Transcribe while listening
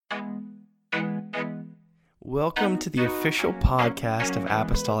Welcome to the official podcast of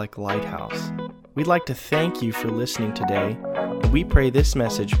Apostolic Lighthouse. We'd like to thank you for listening today, and we pray this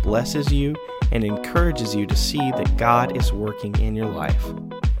message blesses you and encourages you to see that God is working in your life.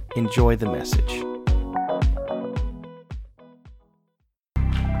 Enjoy the message.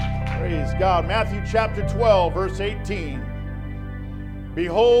 Praise God. Matthew chapter 12, verse 18.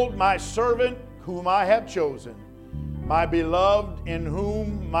 Behold, my servant whom I have chosen, my beloved in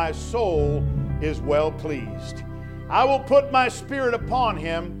whom my soul is well pleased. I will put my spirit upon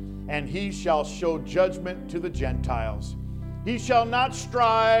him, and he shall show judgment to the Gentiles. He shall not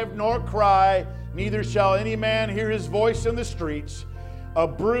strive nor cry, neither shall any man hear his voice in the streets. A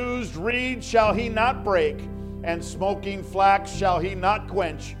bruised reed shall he not break, and smoking flax shall he not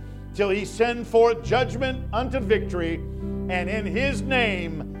quench, till he send forth judgment unto victory, and in his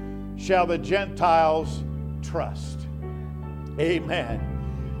name shall the Gentiles trust. Amen.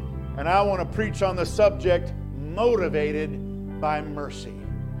 And I want to preach on the subject, motivated by mercy.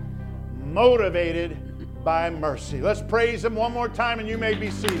 Motivated by mercy. Let's praise him one more time and you may be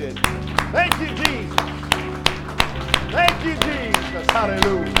seated. Thank you, Jesus. Thank you, Jesus.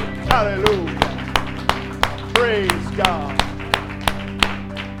 Hallelujah. Hallelujah. Praise God.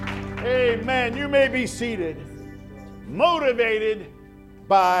 Amen. You may be seated. Motivated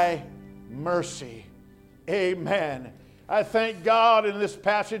by mercy. Amen. I thank God in this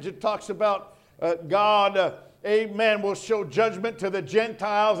passage it talks about God, amen, will show judgment to the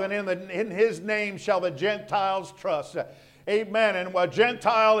Gentiles, and in his name shall the Gentiles trust. Amen. And a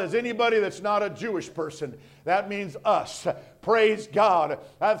Gentile is anybody that's not a Jewish person. That means us. Praise God.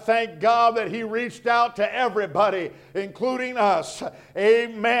 I thank God that he reached out to everybody, including us.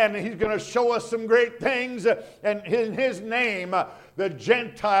 Amen. He's going to show us some great things, and in his name the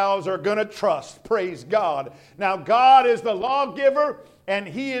Gentiles are going to trust. Praise God. Now, God is the lawgiver, and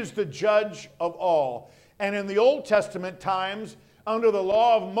he is the judge of all. And in the Old Testament times, under the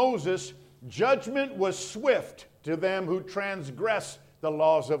law of Moses, judgment was swift to them who transgress the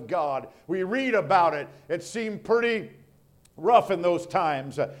laws of God. We read about it. It seemed pretty rough in those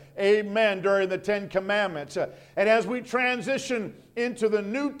times. Amen. During the Ten Commandments. And as we transition into the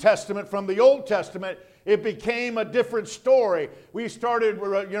New Testament from the Old Testament, it became a different story. We started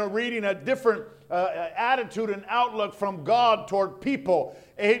reading a different attitude and outlook from God toward people.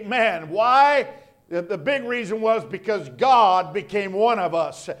 Amen. Why? The big reason was because God became one of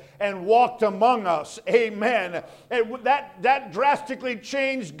us and walked among us. Amen. And that drastically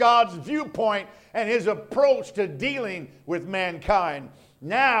changed God's viewpoint and his approach to dealing with mankind.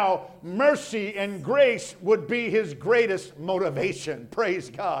 Now, mercy and grace would be his greatest motivation.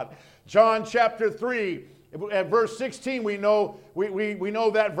 Praise God. John chapter 3, at verse 16, we know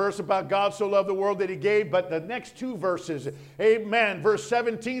that verse about God so loved the world that he gave, but the next two verses, amen. Verse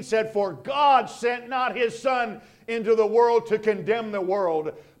 17 said, For God sent not his Son into the world to condemn the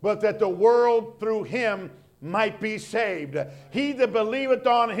world, but that the world through him might be saved. He that believeth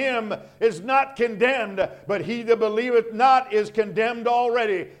on him is not condemned, but he that believeth not is condemned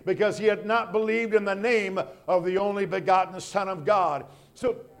already, because he hath not believed in the name of the only begotten Son of God.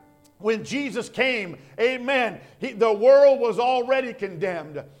 So when Jesus came, amen, the world was already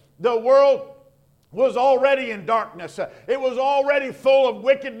condemned. The world was already in darkness. It was already full of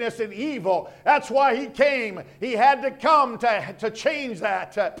wickedness and evil. That's why he came. He had to come to change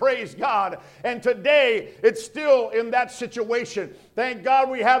that. Praise God. And today, it's still in that situation. Thank God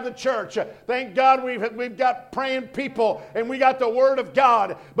we have the church. Thank God we've got praying people and we got the Word of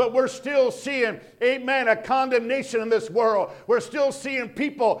God. But we're still seeing, amen, a condemnation in this world. We're still seeing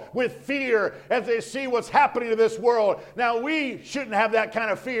people with fear as they see what's happening to this world. Now, we shouldn't have that kind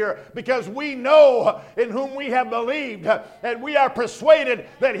of fear because we know in whom we have believed, and we are persuaded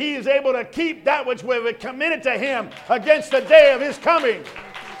that he is able to keep that which we have committed to him against the day of his coming.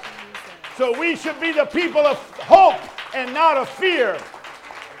 So we should be the people of hope and not of fear.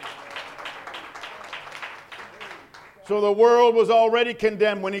 So the world was already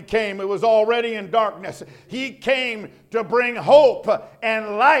condemned when he came. It was already in darkness. He came to bring hope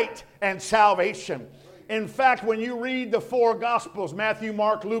and light and salvation. In fact, when you read the four Gospels, Matthew,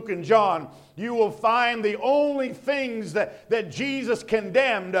 Mark, Luke, and John, you will find the only things that Jesus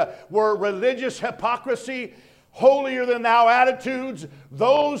condemned were religious hypocrisy, holier-than-thou attitudes,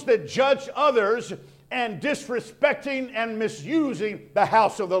 those that judge others, and disrespecting and misusing the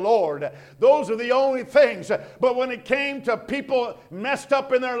house of the Lord. Those are the only things. But when it came to people messed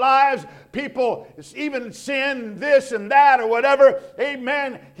up in their lives, people even sin this and that or whatever,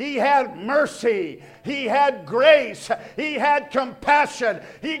 amen, he had mercy. He had grace. He had compassion.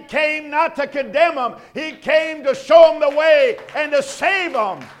 He came not to condemn them. He came to show them the way and to save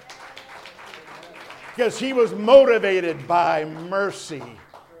them. Because he was motivated by mercy.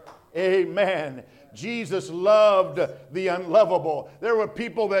 Amen. Jesus loved the unlovable. There were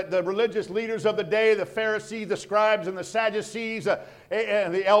people that the religious leaders of the day, the Pharisees, the scribes, and the Sadducees,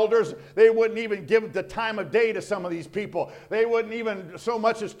 and the elders, they wouldn't even give the time of day to some of these people. They wouldn't even so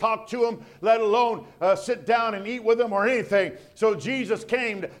much as talk to them, let alone sit down and eat with them or anything. So Jesus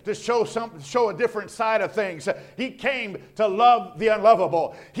came to show a different side of things. He came to love the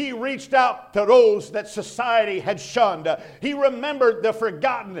unlovable. He reached out to those that society had shunned. He remembered the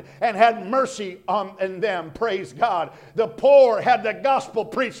forgotten and had mercy on them. Praise God. The poor had the gospel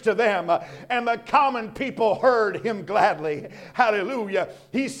preached to them, and the common people heard him gladly. Hallelujah.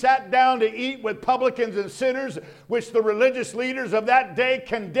 He sat down to eat with publicans and sinners, which the religious leaders of that day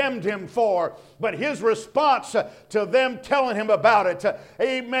condemned him for. But his response to them telling him about it,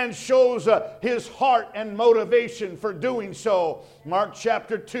 amen, shows his heart and motivation for doing so. Mark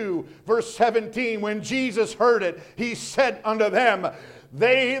chapter 2, verse 17, when Jesus heard it, he said unto them,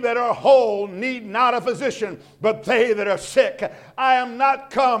 they that are whole need not a physician, but they that are sick. I'm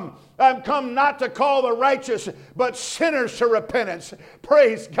come not to call the righteous, but sinners to repentance.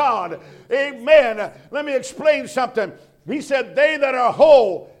 Praise God. Amen. Let me explain something. He said, they that are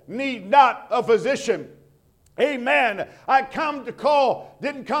whole need not a physician. Amen. Didn't come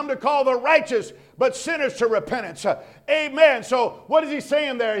to call the righteous, but sinners to repentance. Amen. So what is he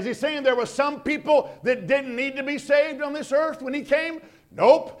saying there? Is he saying there were some people that didn't need to be saved on this earth when he came?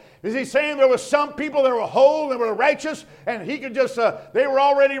 Nope. Is he saying there were some people that were whole, that were righteous, and he could just, they were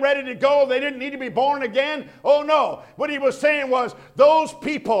already ready to go, they didn't need to be born again? Oh no. What he was saying was those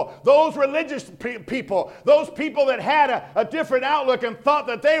people, those religious people, those people that had a different outlook and thought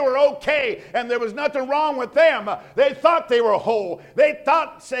that they were okay and there was nothing wrong with them. They thought they were whole. They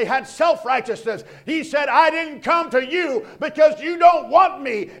thought they had self-righteousness. He said, I didn't come to you because you don't want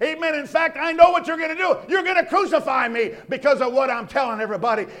me. Amen. In fact, I know what you're going to do. You're going to crucify me because of what I'm telling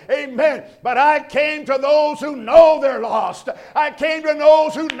everybody. Amen. But I came to those who know they're lost. I came to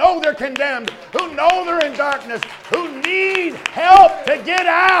those who know they're condemned, who know they're in darkness, who need help to get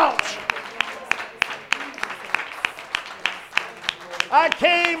out. I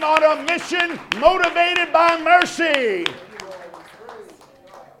came on a mission motivated by mercy.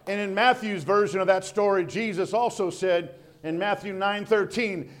 And in Matthew's version of that story, Jesus also said in Matthew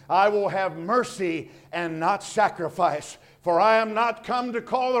 9:13, I will have mercy and not sacrifice. For I am not come to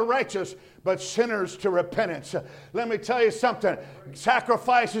call the righteous, but sinners to repentance. Let me tell you something.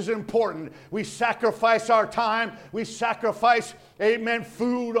 Sacrifice is important. We sacrifice our time. We sacrifice, amen,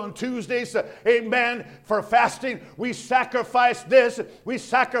 food on Tuesdays. Amen, for fasting. We sacrifice this. We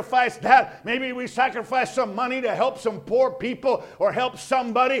sacrifice that. Maybe we sacrifice some money to help some poor people or help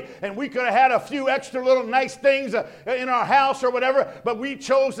somebody. And we could have had a few extra little nice things in our house or whatever. But we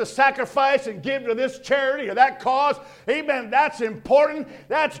chose to sacrifice and give to this charity or that cause. Amen. That's important.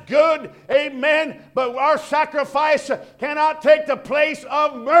 That's good. Amen. But our sacrifice cannot take the place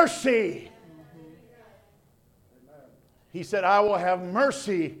of mercy. He said, I will have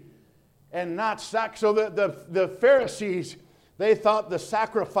mercy and not sacrifice. So the Pharisees, they thought the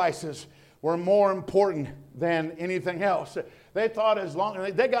sacrifices were more important than anything else. They thought as long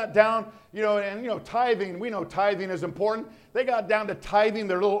as they got down, tithing, we know tithing is important. They got down to tithing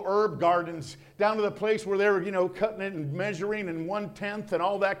their little herb gardens, down to the place where they were, cutting it and measuring in 1/10 and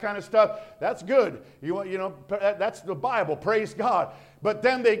all that kind of stuff. That's good. That's the Bible. Praise God. But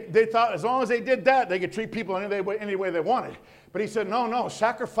then they thought as long as they did that, they could treat people any way they wanted. But he said, no,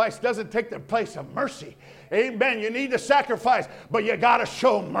 sacrifice doesn't take the place of mercy. Amen. You need to sacrifice, but you got to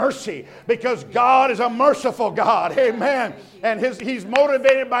show mercy because God is a merciful God. Amen. And He's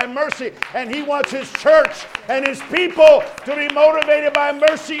motivated by mercy, and He wants His church and His people to be motivated by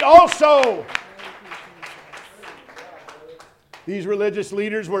mercy also. These religious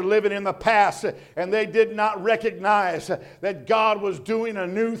leaders were living in the past, and they did not recognize that God was doing a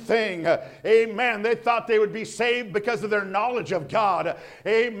new thing. Amen. They thought they would be saved because of their knowledge of God.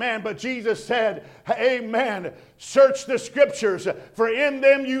 Amen. But Jesus said, amen, search the Scriptures, for in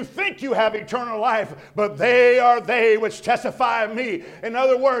them you think you have eternal life, but they are they which testify of me. In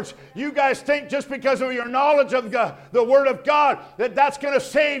other words, you guys think just because of your knowledge of the Word of God that that's going to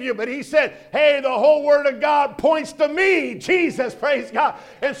save you. But He said, hey, the whole Word of God points to me, Jesus, praise God.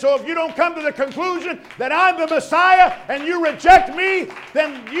 And so if you don't come to the conclusion that I'm the Messiah and you reject me,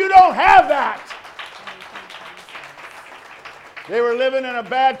 then you don't have that. They were living in a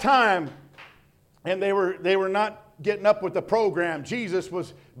bad time. And they were not getting up with the program. Jesus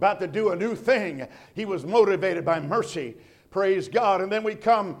was about to do a new thing. He was motivated by mercy. Praise God. And then we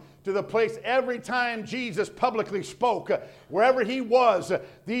come to the place every time Jesus publicly spoke, wherever he was,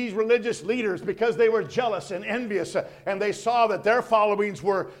 these religious leaders, because they were jealous and envious, and they saw that their followings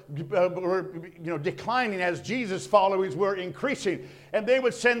were declining as Jesus' followings were increasing. And they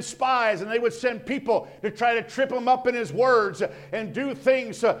would send spies and they would send people to try to trip him up in his words and do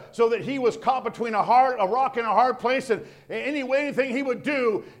things so that he was caught between a rock and a hard place. And anything he would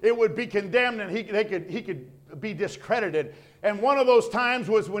do, it would be condemned, and he could be discredited. And one of those times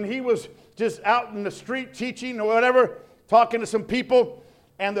was when he was just out in the street teaching or whatever, talking to some people,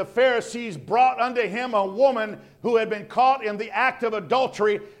 and the Pharisees brought unto him a woman who had been caught in the act of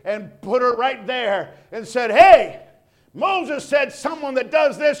adultery and put her right there and said, "Hey, Moses said someone that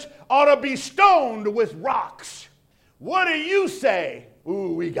does this ought to be stoned with rocks. What do you say?"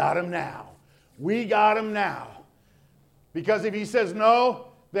 Ooh, we got him now. We got him now. Because if he says no,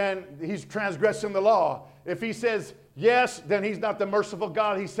 then he's transgressing the law. If he says yes, then he's not the merciful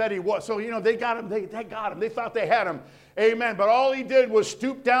God he said he was. So, they got him. They got him. They thought they had him. Amen. But all he did was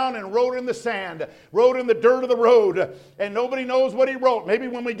stoop down and wrote in the sand, wrote in the dirt of the road, and nobody knows what he wrote. Maybe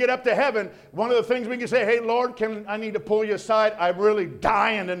when we get up to heaven, one of the things we can say, "Hey, Lord, I need to pull you aside. I'm really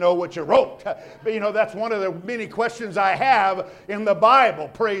dying to know what you wrote." But, that's one of the many questions I have in the Bible.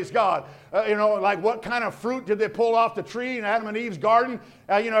 Praise God. Like what kind of fruit did they pull off the tree in Adam and Eve's garden?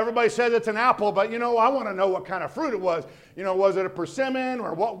 Everybody says it's an apple, but, I want to know what kind of fruit it was. Was it a persimmon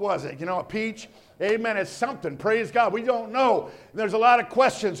or what was it? A peach? Amen. It's something. Praise God. We don't know. There's a lot of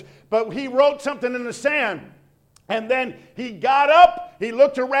questions. But he wrote something in the sand. And then he got up, he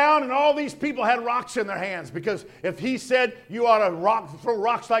looked around, and all these people had rocks in their hands. Because if he said you ought to throw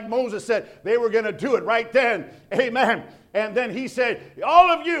rocks like Moses said, they were going to do it right then. Amen. And then he said,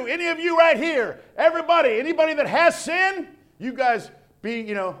 all of you, any of you right here, everybody, anybody that has sin, you guys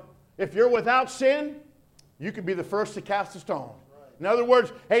be, if you're without sin, you can be the first to cast a stone. In other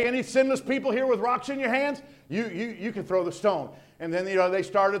words, hey, any sinless people here with rocks in your hands, you can throw the stone. And then, they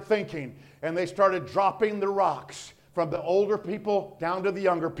started thinking, and they started dropping the rocks from the older people down to the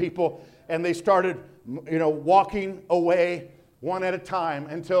younger people, and they started, walking away one at a time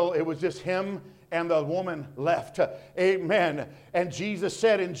until it was just him and the woman left. Amen. And Jesus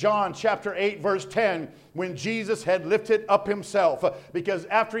said in John chapter 8, verse 10, when Jesus had lifted up himself, because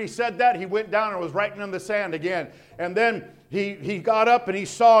after he said that, he went down and was writing in the sand again. And then he got up and he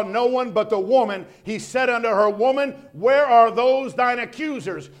saw no one but the woman. He said unto her, "Woman, where are those thine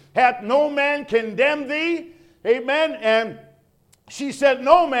accusers? Hath no man condemned thee?" Amen. And she said,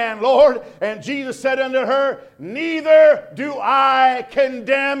 "No man, Lord." And Jesus said unto her, "Neither do I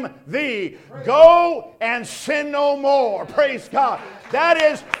condemn thee. Go and sin no more." Praise God. That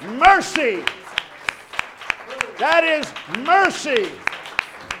is mercy. That is mercy.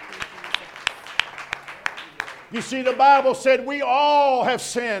 You see, the Bible said we all have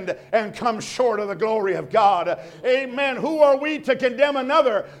sinned and come short of the glory of God. Amen. Who are we to condemn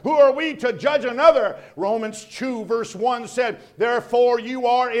another? Who are we to judge another? Romans 2 verse 1 said, "Therefore you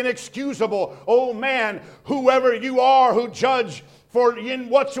are inexcusable, O man, whoever you are who judge. For in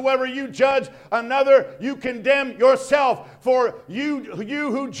whatsoever you judge another, you condemn yourself. For you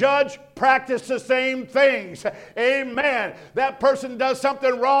who judge practice the same things." Amen. That person does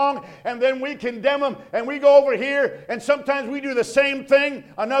something wrong, and then we condemn them, and we go over here, and sometimes we do the same thing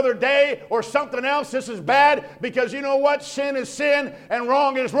another day or something else. This is bad because you know what? Sin is sin, and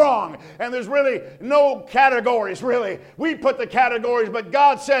wrong is wrong. And there's really no categories, really. We put the categories, but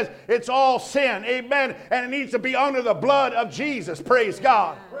God says it's all sin. Amen. And it needs to be under the blood of Jesus. Praise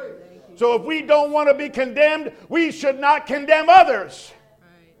God. So if we don't want to be condemned, we should not condemn others.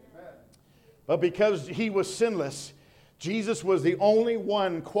 But because he was sinless, Jesus was the only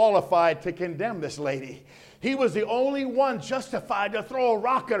one qualified to condemn this lady. He was the only one justified to throw a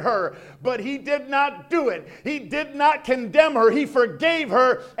rock at her, but he did not do it. He did not condemn her. He forgave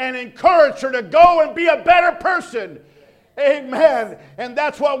her and encouraged her to go and be a better person. Amen. And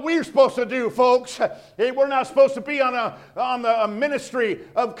that's what we're supposed to do, folks. Hey, we're not supposed to be on a ministry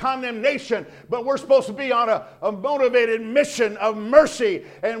of condemnation, but we're supposed to be on a motivated mission of mercy.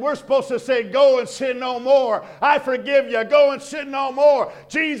 And we're supposed to say, "Go and sin no more. I forgive you. Go and sin no more."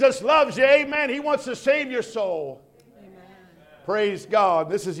 Jesus loves you. Amen. He wants to save your soul. Praise God.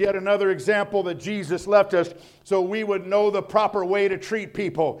 This is yet another example that Jesus left us so we would know the proper way to treat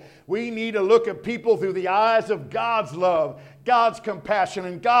people. We need to look at people through the eyes of God's love, God's compassion,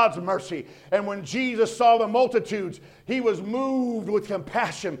 and God's mercy. And when Jesus saw the multitudes, he was moved with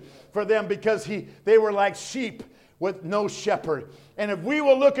compassion for them because they were like sheep with no shepherd. And if we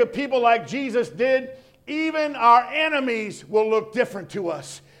will look at people like Jesus did, even our enemies will look different to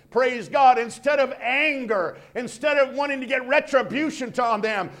us. Praise God. Instead of anger, instead of wanting to get retribution on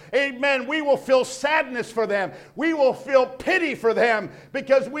them, amen, we will feel sadness for them. We will feel pity for them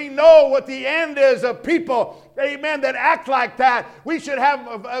because we know what the end is of people, amen, that act like that. We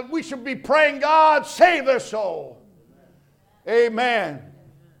should be praying, God, save their soul. Amen.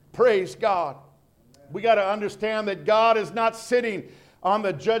 Praise God. We got to understand that God is not sitting on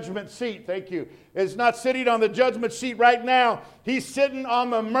the judgment seat. Thank you. Is not sitting on the judgment seat right now. He's sitting on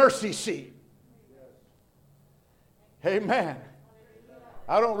the mercy seat. Amen.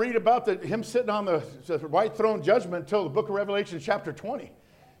 I don't read about him sitting on the white throne judgment until the book of Revelation chapter 20.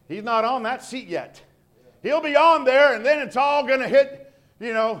 He's not on that seat yet. He'll be on there, and then it's all going to hit,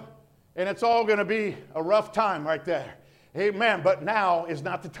 and it's all going to be a rough time right there. Amen. But now is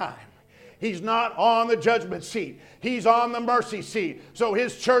not the time. He's not on the judgment seat. He's on the mercy seat. So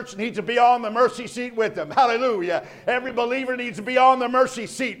his church needs to be on the mercy seat with him. Hallelujah. Every believer needs to be on the mercy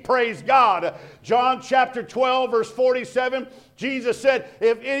seat. Praise God. John chapter 12, verse 47, Jesus said,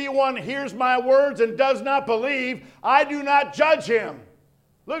 if anyone hears my words and does not believe, I do not judge him.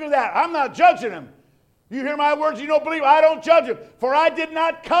 Look at that. I'm not judging him. You hear my words, you don't believe, I don't judge him. For I did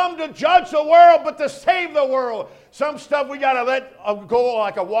not come to judge the world, but to save the world. Some stuff we got to let go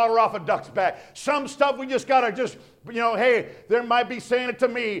like a water off a duck's back. Some stuff we just got to hey, they might be saying it to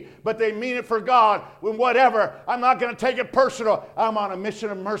me, but they mean it for God. Whatever, I'm not going to take it personal. I'm on a mission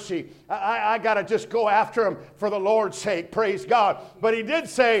of mercy. I got to just go after him for the Lord's sake. Praise God. But he did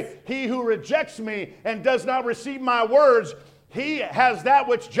say, he who rejects me and does not receive my words, he has that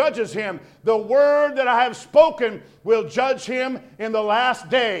which judges him. The word that I have spoken will judge him in the last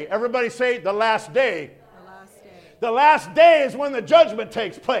day. Everybody say the last day. The last day. The last day is when the judgment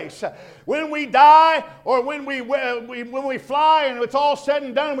takes place. When we die or when we fly and it's all said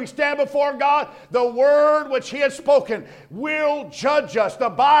and done and we stand before God, the word which he has spoken will judge us. The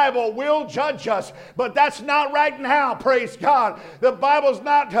Bible will judge us. But that's not right now, praise God. The Bible's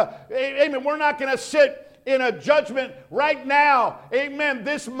not, amen, we're not going to sit in a judgment right now, amen,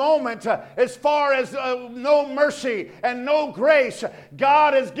 this moment, as far as no mercy and no grace.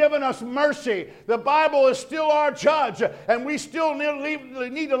 God has given us mercy. The Bible is still our judge, and we still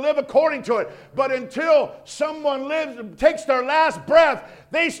need to live according to it. But until someone takes their last breath,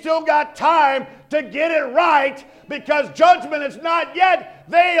 they still got time to get it right, because judgment is not yet.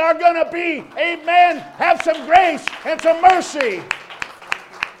 They are going to be, amen, have some grace and some mercy.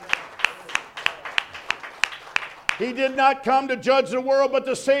 He did not come to judge the world, but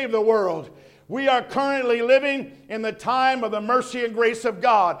to save the world. We are currently living in the time of the mercy and grace of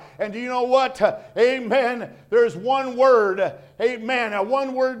God. And do you know what? Amen. There's one word, amen, a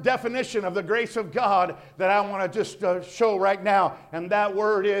one-word definition of the grace of God that I want to just show right now. And that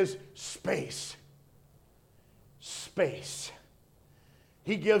word is space. Space.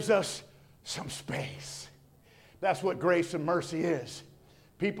 He gives us some space. That's what grace and mercy is.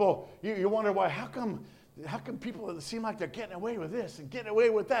 People, you wonder why, how come people seem like they're getting away with this and getting away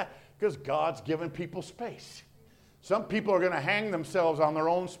with that? Because God's given people space. Some people are going to hang themselves on their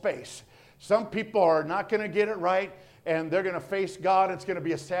own space. Some people are not going to get it right, and they're going to face God. It's going to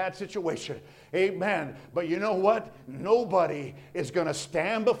be a sad situation. Amen. But you know what? Nobody is going to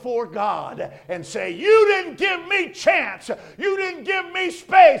stand before God and say, you didn't give me chance. You didn't give me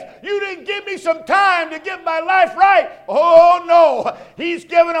space. You didn't give me some time to get my life right. Oh, no. He's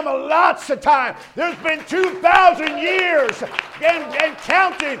given them lots of time. There's been 2,000 years and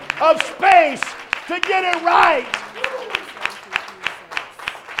counting of space to get it right.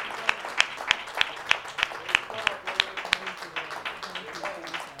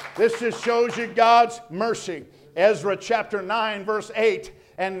 This just shows you God's mercy. Ezra chapter 9, verse 8.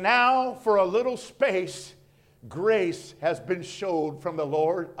 And now for a little space, grace has been showed from the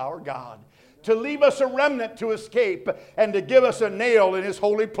Lord our God, to leave us a remnant to escape and to give us a nail in his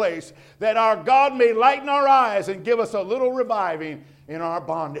holy place, that our God may lighten our eyes and give us a little reviving in our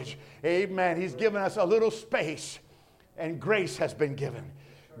bondage. Amen. He's given us a little space, and grace has been given.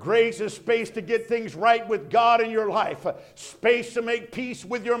 Grace is space to get things right with God in your life. Space to make peace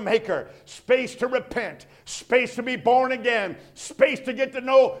with your Maker. Space to repent. Space to be born again. Space to get to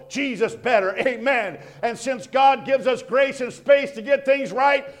know Jesus better. Amen. And since God gives us grace and space to get things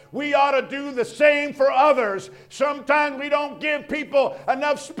right, we ought to do the same for others. Sometimes we don't give people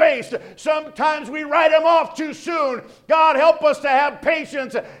enough space. Sometimes we write them off too soon. God, help us to have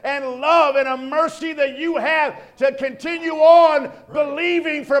patience and love and a mercy that you have to continue on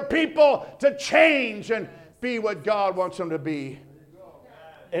believing for people to change and be what God wants them to be.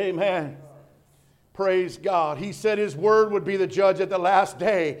 Amen. Praise God. He said his word would be the judge at the last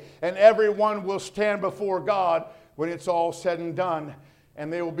day, and everyone will stand before God when it's all said and done.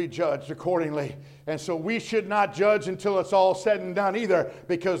 and they will be judged accordingly. And so we should not judge until it's all said and done either,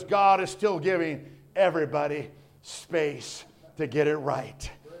 because God is still giving everybody space to get it right.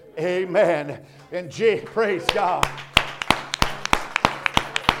 Amen. And praise God.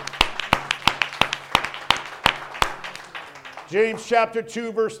 James chapter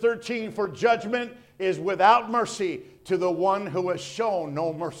 2 verse 13, for judgment is without mercy to the one who has shown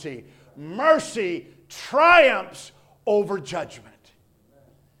no mercy. Mercy triumphs over judgment.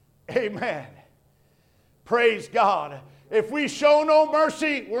 Amen. Praise God. If we show no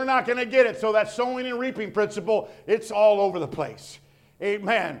mercy, we're not going to get it. So that sowing and reaping principle, it's all over the place.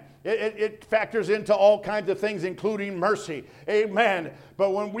 Amen. It factors into all kinds of things, including mercy. Amen.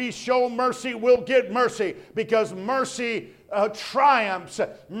 But when we show mercy, we'll get mercy, because mercy triumphs.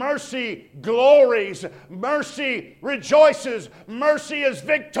 Mercy glories. Mercy rejoices. Mercy is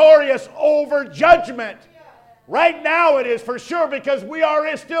victorious over judgment. Right now it is for sure, because we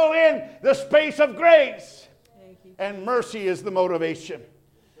are still in the space of grace. And mercy is the motivation.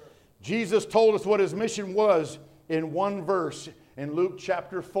 Jesus told us what his mission was in one verse in Luke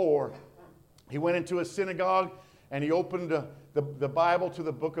chapter 4. He went into a synagogue and he opened the Bible to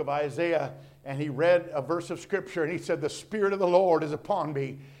the book of Isaiah, and he read a verse of scripture, and he said, the Spirit of the Lord is upon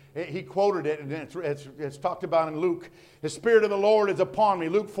me. He quoted it, and it's talked about in Luke. The Spirit of the Lord is upon me,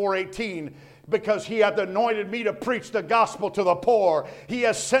 Luke 4:18, because he hath anointed me to preach the gospel to the poor. He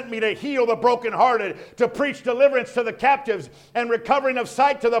has sent me to heal the brokenhearted, to preach deliverance to the captives, and recovering of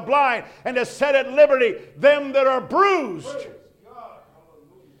sight to the blind, and to set at liberty them that are bruised.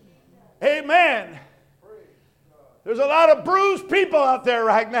 Amen. There's a lot of bruised people out there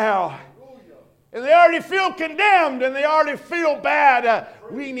right now. And they already feel condemned, and they already feel bad.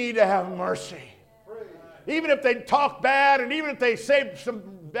 We need to have mercy. Even if they talk bad, and even if they say some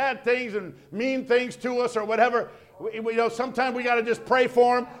bad things and mean things to us or whatever, sometimes we got to just pray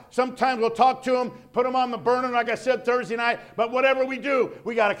for them. Sometimes we'll talk to them, put them on the burner, like I said Thursday night. But whatever we do,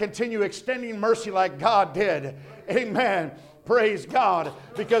 we got to continue extending mercy like God did. Amen. Praise God.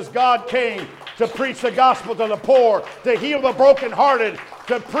 Because God came to preach the gospel to the poor, to heal the brokenhearted,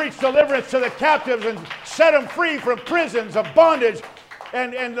 to preach deliverance to the captives and set them free from prisons of bondage,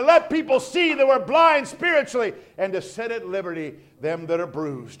 and to let people see that we're blind spiritually, and to set at liberty them that are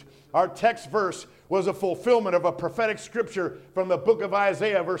bruised. Our text verse was a fulfillment of a prophetic scripture from the book of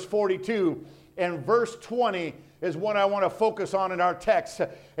Isaiah, verse 42. And verse 20 is what I want to focus on in our text.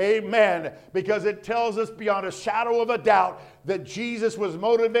 Amen. Because it tells us beyond a shadow of a doubt that Jesus was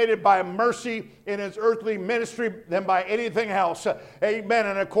motivated by mercy in his earthly ministry than by anything else. Amen.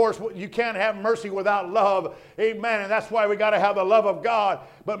 And of course, you can't have mercy without love. Amen. And that's why we got to have the love of God.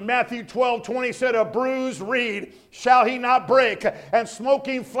 But Matthew 12:20 said, a bruised reed shall he not break, and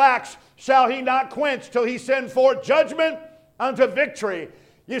smoking flax shall he not quench, till he send forth judgment unto victory.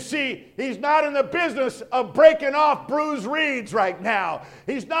 You see, he's not in the business of breaking off bruised reeds right now.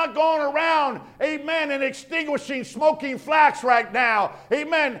 He's not going around, amen, and extinguishing smoking flax right now.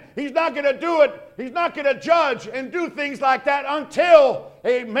 Amen. He's not going to do it. He's not going to judge and do things like that until,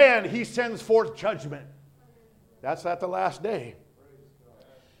 amen, he sends forth judgment. That's at the last day.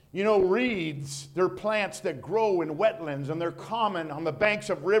 You know, reeds, they're plants that grow in wetlands, and they're common on the banks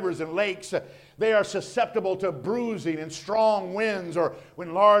of rivers and lakes. They are susceptible to bruising and strong winds, or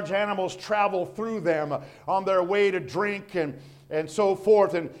when large animals travel through them on their way to drink and so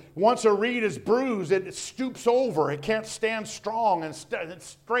forth. And once a reed is bruised, it stoops over. It can't stand strong and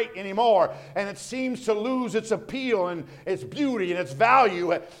straight anymore. And it seems to lose its appeal and its beauty and its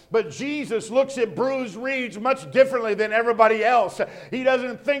value. But Jesus looks at bruised reeds much differently than everybody else. He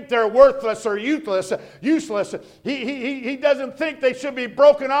doesn't think they're worthless or useless. He doesn't think they should be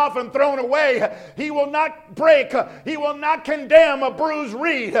broken off and thrown away. He will not break. He will not condemn a bruised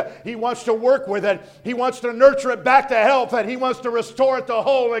reed. He wants to work with it. He wants to nurture it back to health, and he wants to restore it to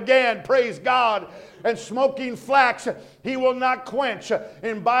whole again. Praise God. And smoking flax he will not quench.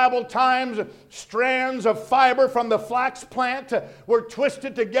 In Bible times, strands of fiber from the flax plant were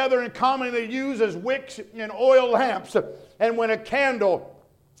twisted together and commonly used as wicks in oil lamps. And when a candle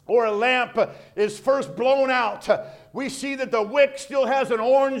or a lamp is first blown out, we see that the wick still has an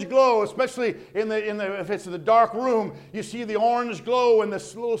orange glow, especially if it's in the dark room. You see the orange glow and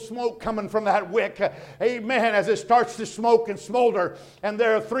this little smoke coming from that wick. Amen. As it starts to smoke and smolder. And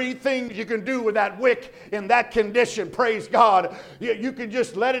there are three things you can do with that wick in that condition. Praise God. You can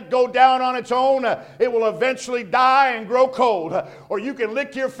just let it go down on its own. It will eventually die and grow cold. Or you can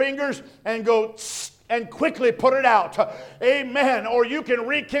lick your fingers and go tss, and quickly put it out. Amen. Or you can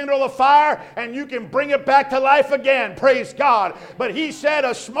rekindle the fire and you can bring it back to life again. Praise God. But he said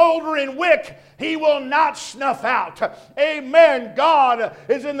a smoldering wick he will not snuff out. Amen. God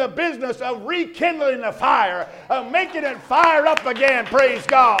is in the business of rekindling the fire, of making it fire up again. Praise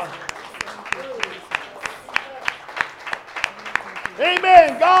God.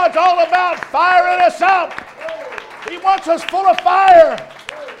 Amen. God's all about firing us up. He wants us full of fire.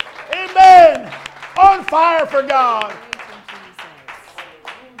 Amen. On fire for God.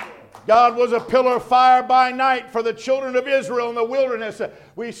 God was a pillar of fire by night for the children of Israel in the wilderness.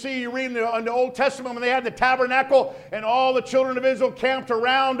 We see, you read in the Old Testament, when they had the tabernacle and all the children of Israel camped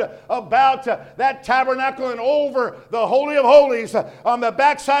around about that tabernacle and over the Holy of Holies. On the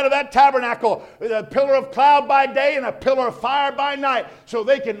backside of that tabernacle, a pillar of cloud by day and a pillar of fire by night. So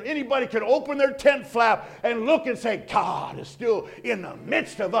anybody could open their tent flap and look and say, God is still in the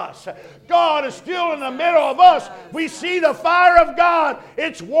midst of us. God is still in the middle of us. We see the fire of God.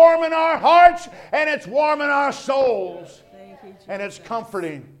 It's warming our hearts and it's warming our souls. And it's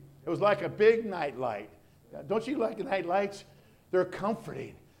comforting. It was like a big night light. Don't you like the night lights? They're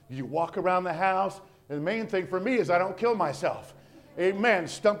comforting. You walk around the house, and the main thing for me is I don't kill myself. Amen.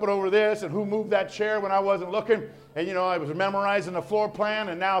 Stumping over this, and who moved that chair when I wasn't looking? And I was memorizing the floor plan,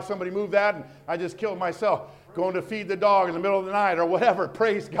 and now somebody moved that, and I just killed myself. Going to feed the dog in the middle of the night or whatever.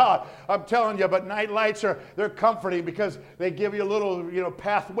 Praise God. I'm telling you, but night lights they're comforting because they give you a little,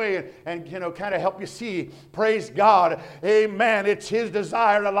 pathway and kind of help you see. Praise God. Amen. It's His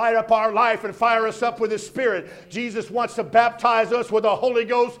desire to light up our life and fire us up with His Spirit. Jesus wants to baptize us with the Holy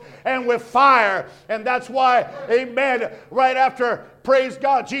Ghost and with fire. And that's why, amen, right after, praise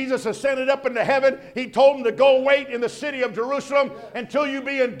God, Jesus ascended up into heaven, He told them to go wait in the city of Jerusalem until you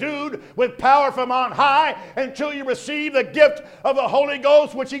be endued with power from on high, until you receive the gift of the Holy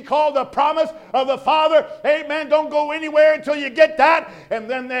Ghost, which He called the promise of the Father. Amen. Don't go anywhere until you get that. And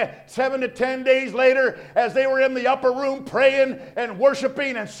then 7 to 10 days later, as they were in the upper room praying and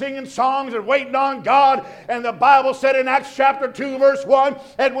worshiping and singing songs and waiting on God, and the Bible said in Acts chapter 2 verse 1,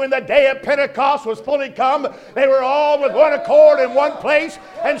 and when the day of Pentecost was fully come, they were all with one accord in one place,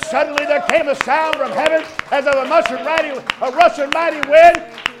 and suddenly there came a sound from heaven as of a rushing mighty wind,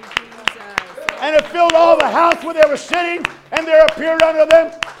 and it filled all the house where they were sitting, and there appeared unto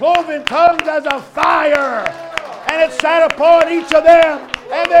them cloven tongues as of fire, and it sat upon each of them,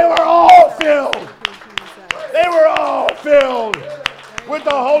 and they were all filled. They were all filled with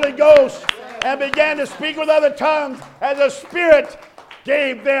the Holy Ghost and began to speak with other tongues as the Spirit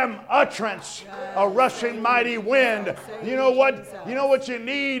gave them utterance. A rushing mighty wind. You know what you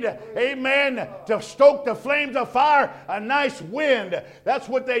need, amen, to stoke the flames of fire? A nice wind. That's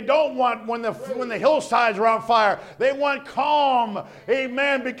what they don't want when the hillsides are on fire. They want calm,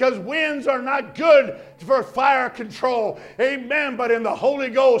 amen, because winds are not good for fire control, amen. But in the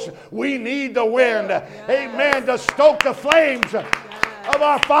Holy Ghost, we need the wind, amen, to stoke the flames of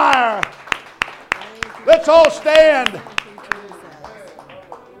our fire. Let's all stand.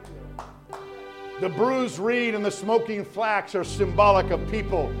 The bruised reed and the smoking flax are symbolic of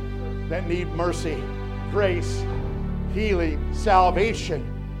people that need mercy, grace, healing, salvation.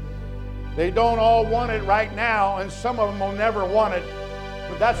 They don't all want it right now, and some of them will never want it,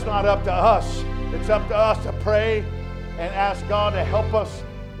 but that's not up to us. It's up to us to pray and ask God to help us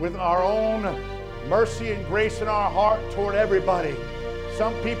with our own mercy and grace in our heart toward everybody.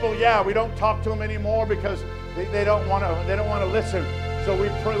 Some people, we don't talk to them anymore because they don't want to listen. So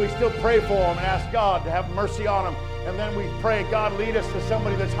we still pray for them and ask God to have mercy on them. And then we pray, God, lead us to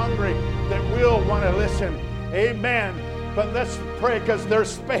somebody that's hungry that will want to listen. Amen. But let's pray because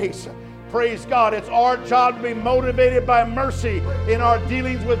there's space. Praise God. It's our job to be motivated by mercy in our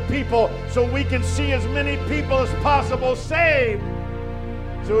dealings with people so we can see as many people as possible saved.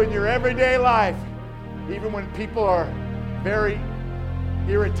 So in your everyday life, even when people are very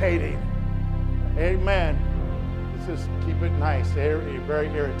irritating, amen, just keep it nice, very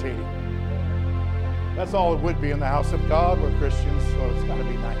irritating. That's all it would be in the house of God. We're Christians, so it's got to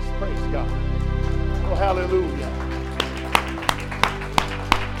be nice. Praise God. Oh, hallelujah.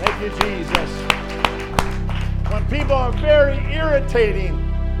 Thank you, Jesus. When people are very irritating,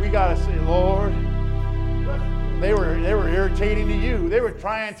 we got to say, Lord, they were irritating to you. They were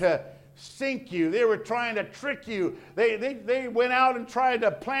trying to sink you. They were trying to trick you. They went out and tried to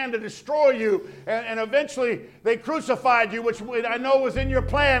plan to destroy you, and eventually they crucified you, which I know was in your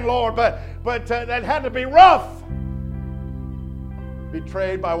plan, Lord, but that had to be rough.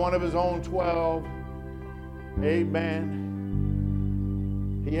 Betrayed by one of His own 12. Amen.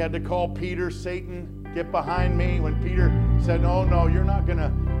 He had to call Peter, Satan, get behind me. When Peter said, no, you're not going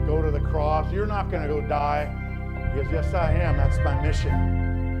to go to the cross. You're not going to go die. Because yes, I am. That's my mission.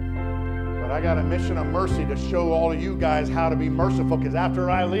 But I got a mission of mercy to show all of you guys how to be merciful. Because after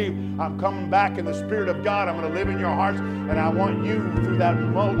I leave, I'm coming back in the Spirit of God. I'm going to live in your hearts. And I want you, through that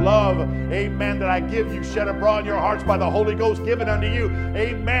love, amen, that I give you, shed abroad in your hearts by the Holy Ghost given unto you,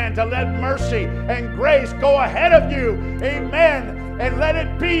 amen, to let mercy and grace go ahead of you, amen, and let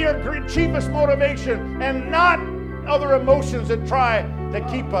it be your chiefest motivation and not other emotions that try to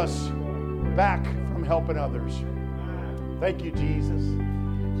keep us back from helping others. Thank you, Jesus.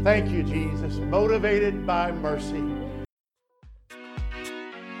 Thank you, Jesus. Motivated by mercy.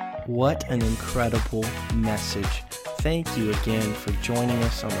 What an incredible message. Thank you again for joining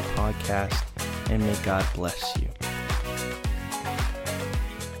us on the podcast, and may God bless you.